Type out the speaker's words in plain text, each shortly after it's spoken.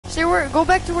Go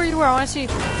back to where you were. I want to see.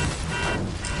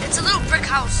 It's a little brick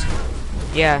house.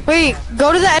 Yeah. Wait,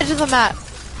 go to the edge of the map.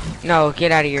 No,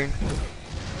 get out of here.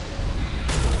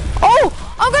 Oh,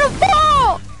 I'm gonna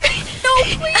fall! No,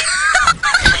 please!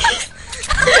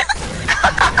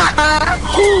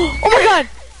 Oh my god!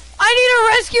 I need a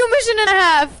rescue mission and a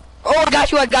half! Oh, I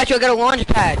got you, I got a launch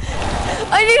pad.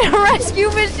 I need a rescue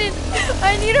mission!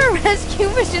 I need a rescue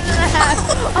mission and a half!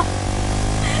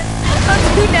 I'm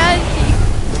too nasty!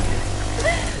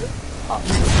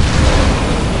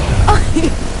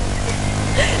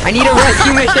 I need a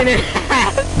rescue mission and a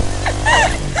half.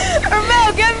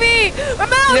 Ramel, get me!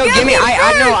 Ramel, No, get give me. I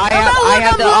have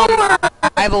the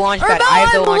I have a launch pad. I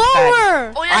have the launch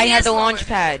pad. Oh, yeah, I have the launch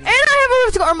pad. And I have a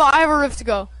rift to go. Ramel, I have a rift to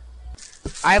go.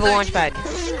 I have a launch pad.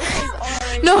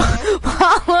 No,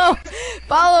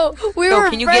 follow. We were.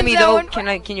 Can you give me though?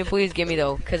 Can you please give me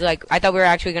though? Cause like I thought we were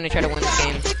actually gonna try to win this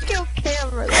game. Kill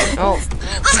camera. Oh,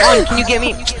 come on, can you get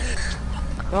me?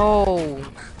 Oh.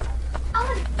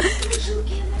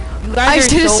 You guys I are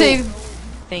should have so... saved.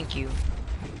 Thank you.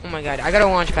 Oh my god, I got a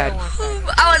launch pad.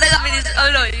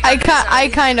 I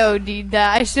kind of OD'd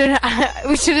that.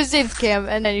 We should have saved Cam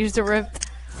and then used the rift.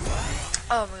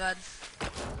 Oh my god.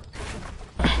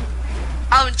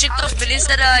 Check those minis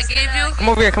that I gave you. Come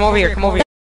over here.